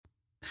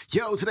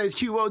Yo, today's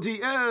QOD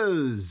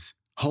is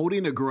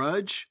holding a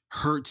grudge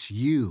hurts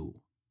you.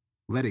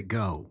 Let it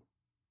go.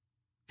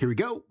 Here we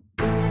go.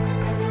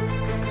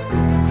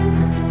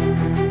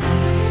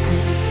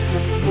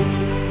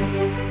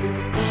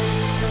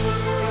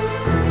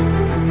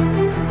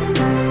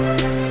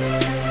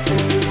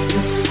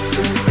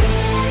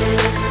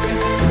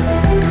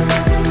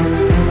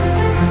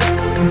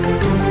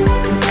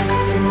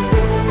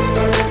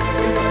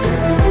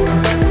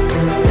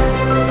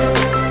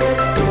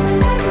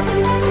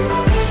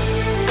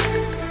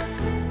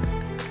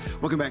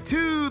 Welcome back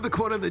to the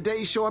Quote of the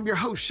Day Show. I'm your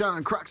host,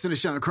 Sean Croxton of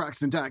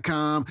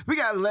SeanCroxton.com. We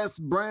got Les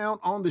Brown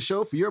on the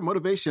show for your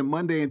Motivation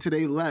Monday, and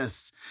today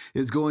Les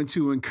is going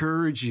to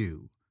encourage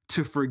you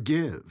to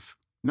forgive,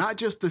 not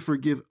just to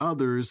forgive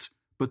others,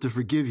 but to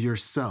forgive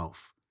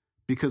yourself.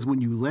 Because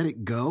when you let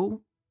it go,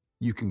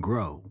 you can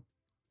grow.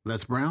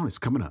 Les Brown is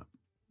coming up.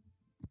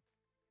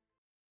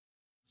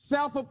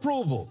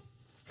 Self-approval.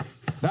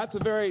 That's a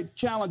very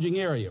challenging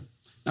area.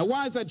 Now,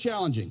 why is that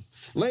challenging?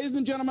 Ladies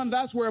and gentlemen,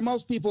 that's where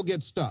most people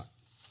get stuck,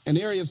 in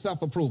the area of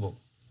self-approval.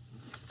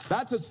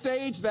 That's a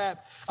stage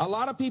that a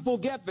lot of people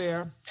get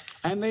there,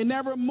 and they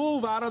never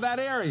move out of that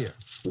area.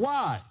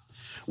 Why?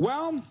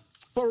 Well,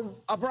 for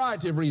a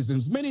variety of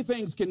reasons. Many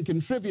things can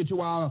contribute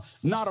to our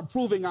not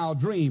approving our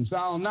dreams,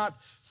 our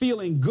not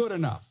feeling good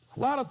enough. A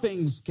lot of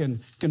things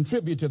can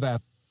contribute to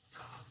that.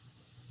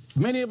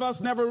 Many of us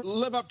never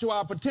live up to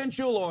our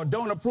potential or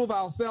don't approve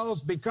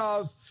ourselves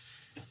because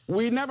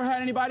we never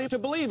had anybody to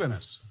believe in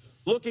us.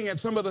 Looking at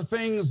some of the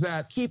things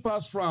that keep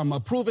us from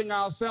approving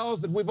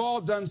ourselves, that we've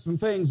all done some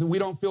things that we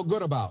don't feel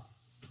good about.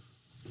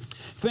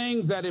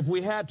 Things that if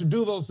we had to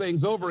do those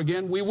things over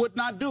again, we would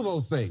not do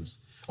those things,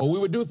 or we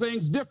would do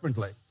things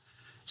differently.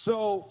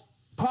 So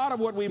part of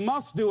what we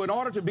must do in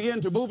order to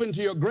begin to move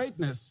into your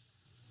greatness,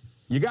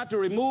 you got to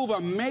remove a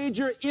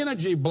major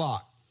energy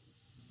block.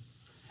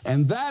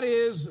 And that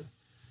is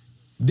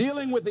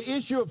dealing with the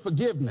issue of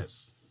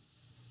forgiveness.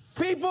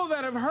 People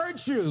that have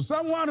hurt you,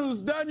 someone who's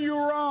done you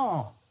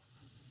wrong.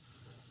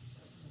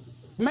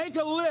 Make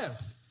a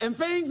list, and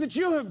things that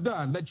you have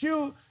done that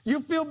you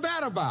feel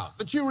bad about,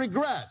 that you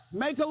regret.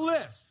 Make a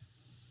list.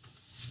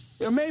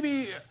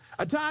 Maybe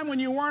a time when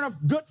you weren't a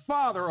good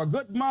father, or a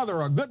good mother,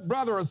 or a good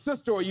brother or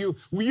sister, or you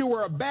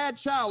were a bad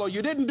child, or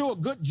you didn't do a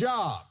good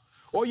job,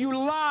 or you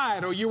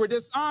lied, or you were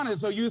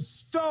dishonest, or you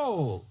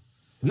stole.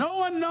 No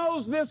one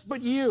knows this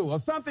but you, or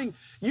something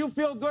you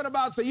feel good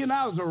about, so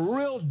there's a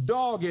real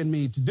dog in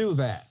me to do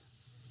that.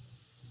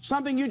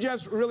 Something you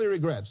just really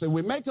regret. So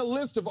we make a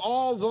list of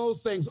all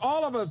those things.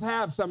 All of us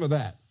have some of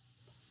that.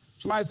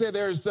 Somebody say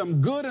there's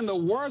some good in the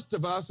worst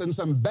of us and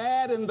some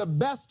bad in the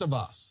best of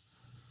us.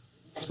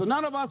 So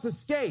none of us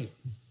escape.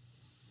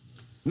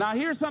 Now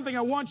here's something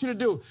I want you to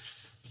do.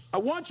 I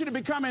want you to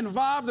become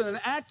involved in an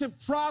active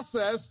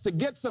process to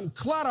get some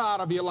clutter out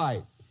of your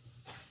life.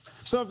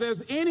 So if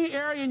there's any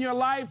area in your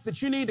life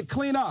that you need to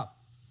clean up,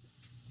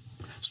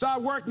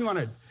 start working on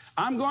it.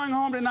 I'm going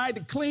home tonight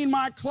to clean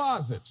my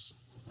closets.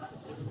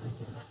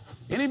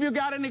 Any of you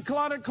got any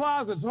cluttered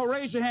closets? Oh,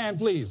 raise your hand,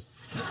 please.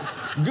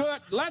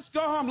 Good. Let's go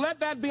home. Let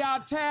that be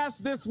our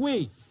task this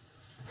week.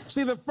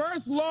 See, the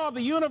first law of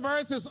the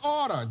universe is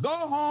order. Go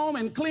home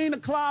and clean the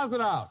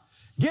closet out.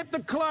 Get the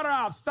clutter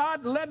out.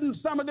 Start letting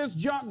some of this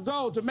junk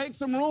go to make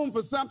some room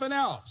for something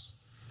else.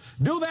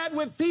 Do that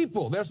with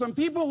people. There's some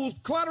people who's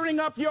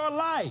cluttering up your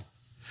life.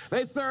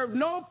 They serve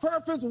no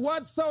purpose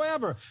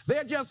whatsoever.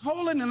 They're just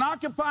holding and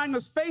occupying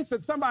a space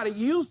that somebody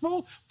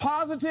useful,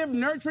 positive,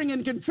 nurturing,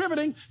 and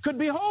contributing could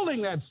be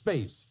holding that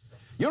space.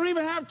 You don't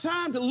even have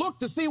time to look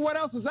to see what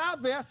else is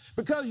out there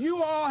because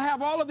you all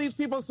have all of these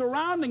people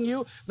surrounding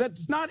you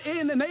that's not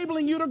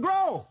enabling you to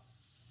grow.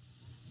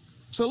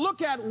 So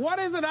look at what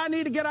is it I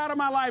need to get out of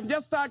my life.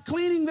 Just start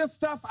cleaning this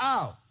stuff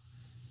out.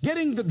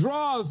 Getting the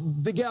drawers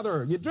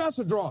together, your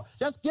dresser drawer,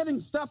 just getting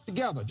stuff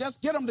together. Just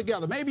get them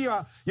together. Maybe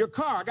your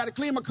car. I got to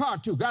clean my car,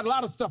 too. Got a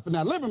lot of stuff in there.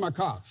 I live in my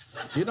car.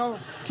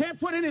 Can't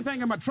put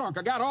anything in my trunk.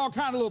 I got all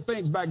kind of little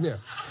things back there.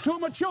 Two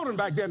of my children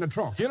back there in the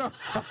trunk,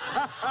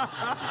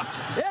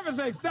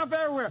 Everything, stuff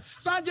everywhere.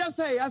 So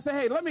I say,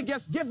 hey, let me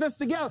just get this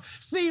together.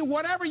 See,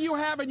 whatever you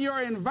have in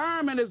your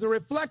environment is a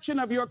reflection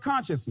of your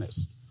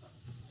consciousness.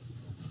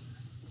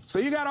 So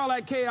you got all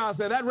that chaos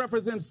there. That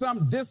represents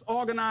some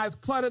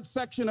disorganized, cluttered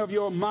section of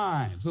your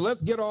mind. So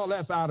let's get all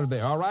that out of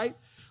there, all right?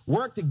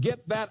 Work to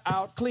get that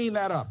out, clean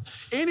that up.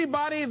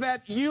 Anybody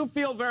that you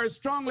feel very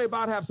strongly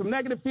about, have some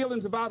negative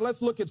feelings about,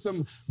 let's look at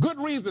some good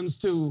reasons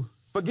to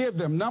forgive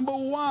them. Number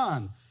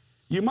one,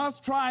 you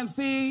must try and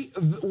see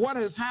what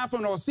has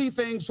happened or see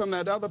things from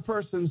that other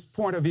person's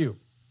point of view.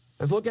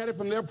 Let's look at it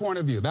from their point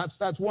of view.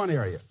 That's one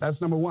area.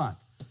 That's number one.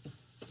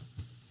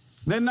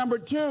 Then number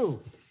two,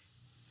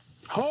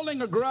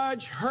 holding a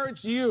grudge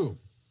hurts you.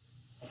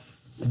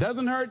 It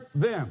doesn't hurt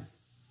them.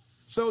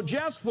 So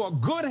just for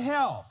good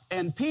health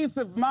and peace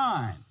of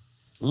mind,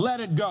 let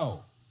it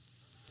go.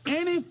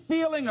 Any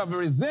feeling of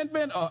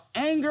resentment or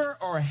anger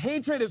or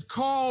hatred is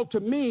called to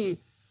me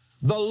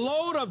the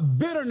load of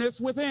bitterness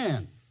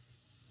within.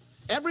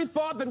 Every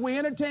thought that we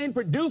entertain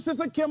produces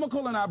a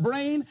chemical in our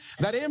brain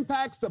that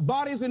impacts the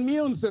body's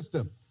immune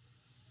system.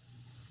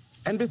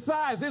 And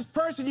besides, this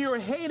person you're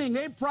hating,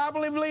 they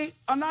probably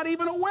are not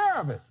even aware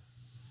of it.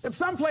 They're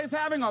someplace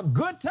having a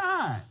good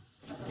time.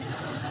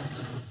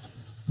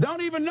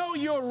 Don't even know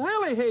you're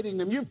really hating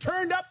them. You've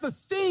turned up the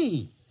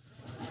steam.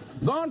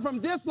 Gone from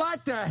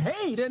dislike to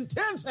hate,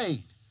 intense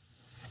hate.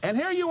 And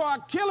here you are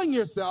killing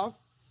yourself,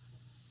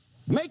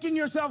 making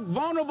yourself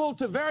vulnerable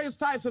to various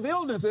types of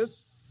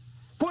illnesses,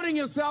 putting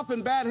yourself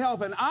in bad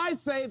health. And I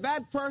say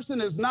that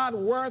person is not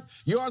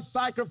worth your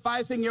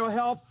sacrificing your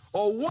health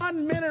or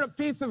 1 minute of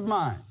peace of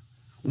mind.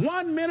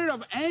 1 minute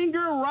of anger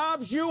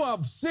robs you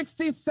of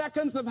 60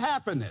 seconds of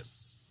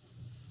happiness.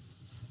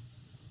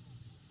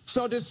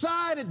 So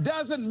decide it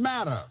doesn't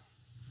matter.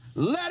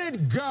 Let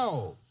it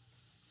go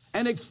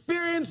and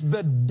experience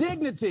the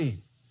dignity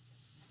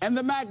and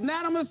the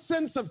magnanimous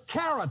sense of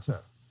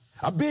character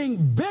of being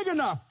big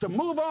enough to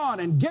move on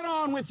and get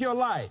on with your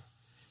life.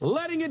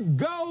 Letting it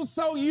go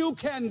so you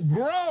can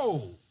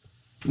grow.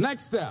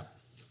 Next step.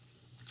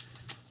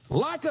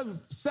 Lack of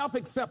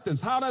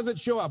self-acceptance. How does it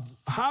show up?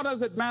 How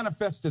does it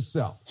manifest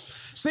itself?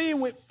 See,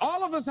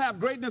 all of us have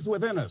greatness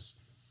within us.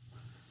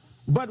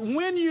 But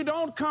when you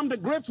don't come to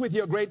grips with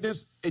your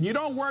greatness and you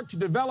don't work to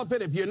develop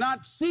it, if you're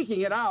not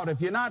seeking it out,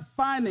 if you're not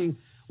finding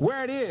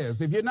where it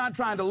is, if you're not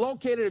trying to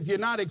locate it, if you're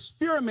not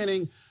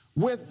experimenting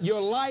with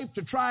your life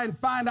to try and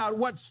find out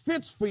what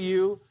fits for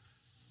you,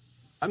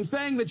 I'm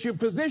saying that you're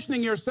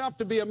positioning yourself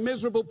to be a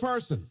miserable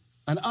person,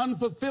 an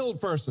unfulfilled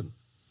person.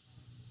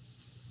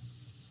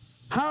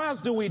 How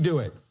else do we do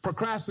it?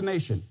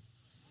 Procrastination.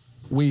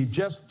 We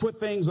just put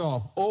things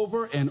off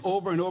over and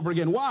over and over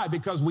again. Why?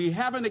 Because we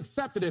haven't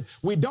accepted it.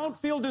 We don't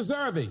feel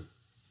deserving.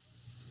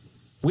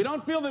 We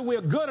don't feel that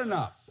we're good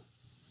enough.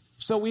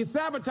 So we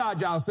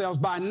sabotage ourselves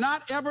by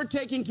not ever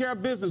taking care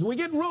of business. We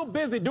get real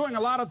busy doing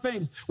a lot of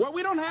things where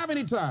we don't have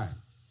any time.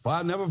 Well,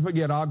 I'll never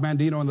forget Og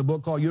Mandino in the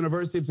book called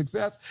University of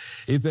Success.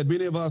 He said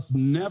many of us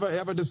never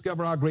ever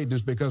discover our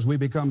greatness because we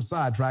become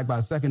sidetracked by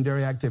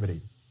secondary activity.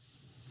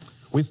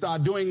 We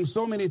start doing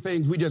so many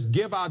things, we just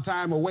give our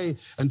time away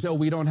until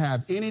we don't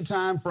have any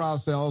time for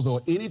ourselves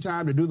or any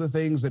time to do the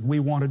things that we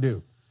want to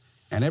do.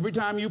 And every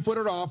time you put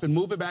it off and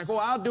move it back, oh,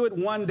 I'll do it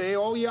one day.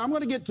 Oh, yeah, I'm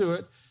going to get to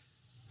it.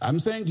 I'm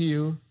saying to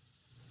you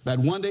that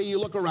one day you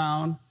look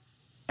around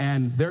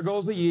and there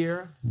goes a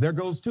year, there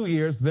goes 2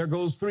 years, there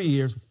goes 3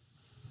 years.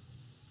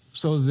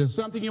 So is there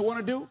something you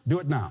want to do? Do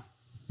it now.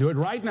 Do it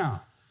right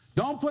now.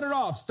 Don't put it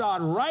off.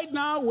 Start right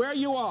now where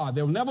you are.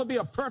 There will never be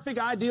a perfect,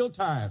 ideal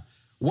time.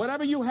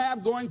 Whatever you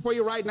have going for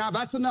you right now,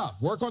 that's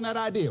enough. Work on that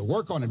idea.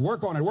 Work on it,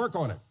 work on it, work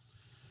on it.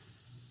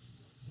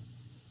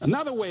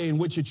 Another way in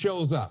which it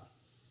shows up,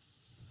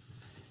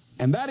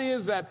 and that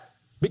is that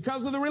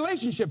because of the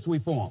relationships we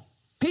form,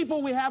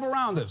 people we have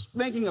around us,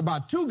 thinking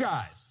about two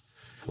guys.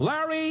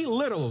 Larry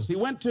Littles, he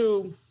went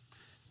to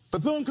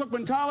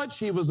Bethune-Cookman College.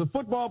 He was a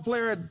football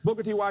player at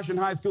Booker T.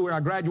 Washington High School, where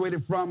I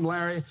graduated from.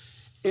 Larry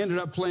ended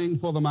up playing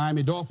for the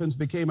Miami Dolphins,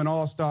 became an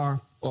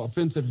all-star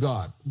offensive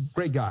guard.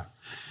 Great guy.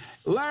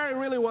 Larry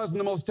really wasn't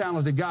the most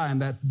talented guy in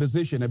that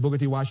position at Booker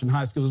T. Washington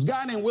High School. There was a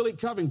guy named Willie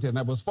Covington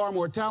that was far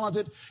more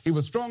talented. He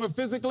was stronger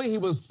physically. He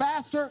was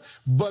faster.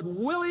 But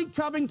Willie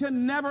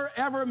Covington never,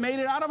 ever made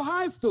it out of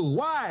high school.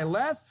 Why,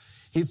 Les?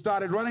 He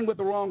started running with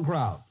the wrong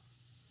crowd.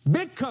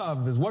 Big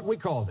Cov is what we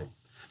called him.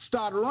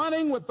 Started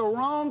running with the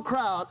wrong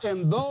crowd,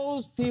 and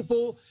those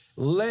people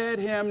led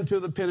him to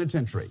the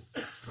penitentiary.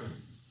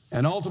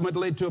 And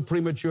ultimately to a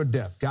premature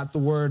death. Got the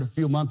word a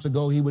few months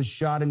ago he was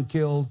shot and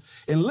killed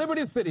in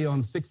Liberty City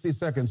on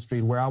 62nd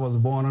Street, where I was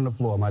born on the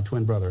floor, my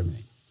twin brother and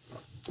me.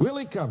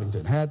 Willie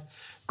Covington had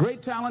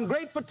great talent,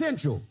 great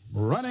potential,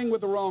 running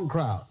with the wrong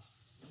crowd.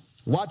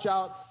 Watch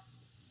out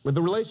with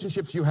the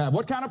relationships you have.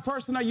 What kind of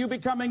person are you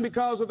becoming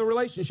because of the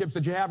relationships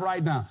that you have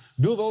right now?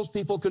 Do those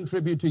people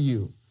contribute to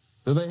you?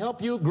 Do they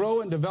help you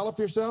grow and develop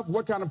yourself?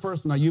 What kind of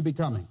person are you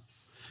becoming?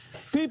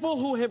 People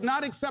who have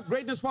not accepted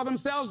greatness for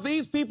themselves,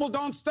 these people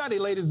don't study,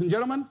 ladies and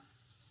gentlemen.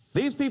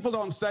 These people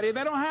don't study.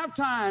 They don't have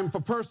time for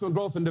personal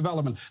growth and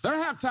development. They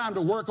don't have time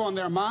to work on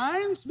their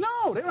minds.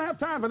 No, they don't have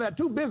time for that.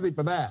 Too busy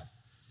for that.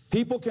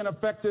 People can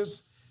affect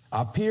us.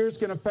 Our peers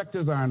can affect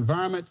us. Our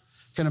environment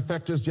can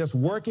affect us. Just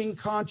working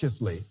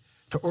consciously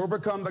to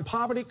overcome the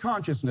poverty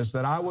consciousness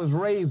that I was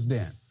raised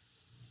in.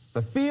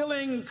 The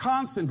feeling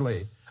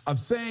constantly of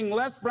saying,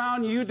 Les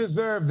Brown, you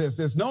deserve this.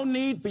 There's no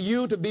need for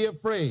you to be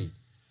afraid.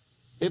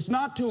 It's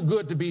not too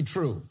good to be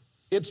true.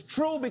 It's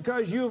true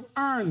because you've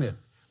earned it.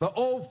 The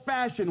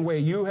old-fashioned way,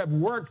 you have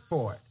worked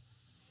for it.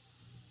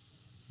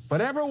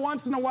 But every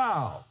once in a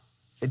while,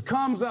 it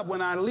comes up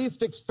when I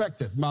least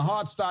expect it. My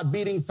heart starts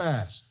beating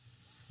fast.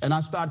 And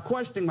I start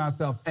questioning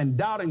myself and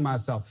doubting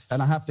myself.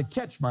 And I have to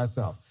catch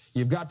myself.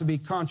 You've got to be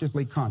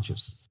consciously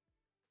conscious.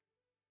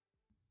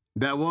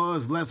 That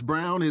was Les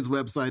Brown. His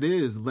website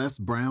is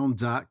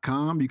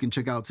lesbrown.com. You can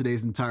check out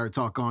today's entire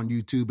talk on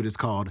YouTube. It is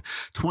called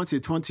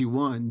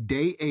 2021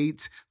 Day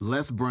 8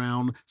 Les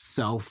Brown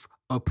Self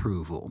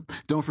approval.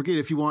 Don't forget,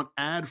 if you want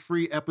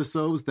ad-free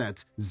episodes,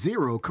 that's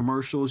 0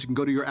 commercials, you can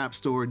go to your app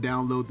store and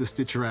download the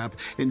Stitcher app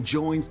and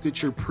join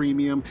Stitcher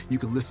Premium. You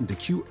can listen to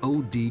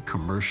QOD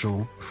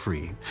commercial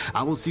free.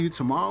 I will see you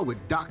tomorrow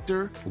with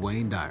Dr.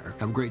 Wayne Dyer.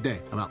 Have a great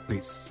day. I'm out.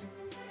 Peace.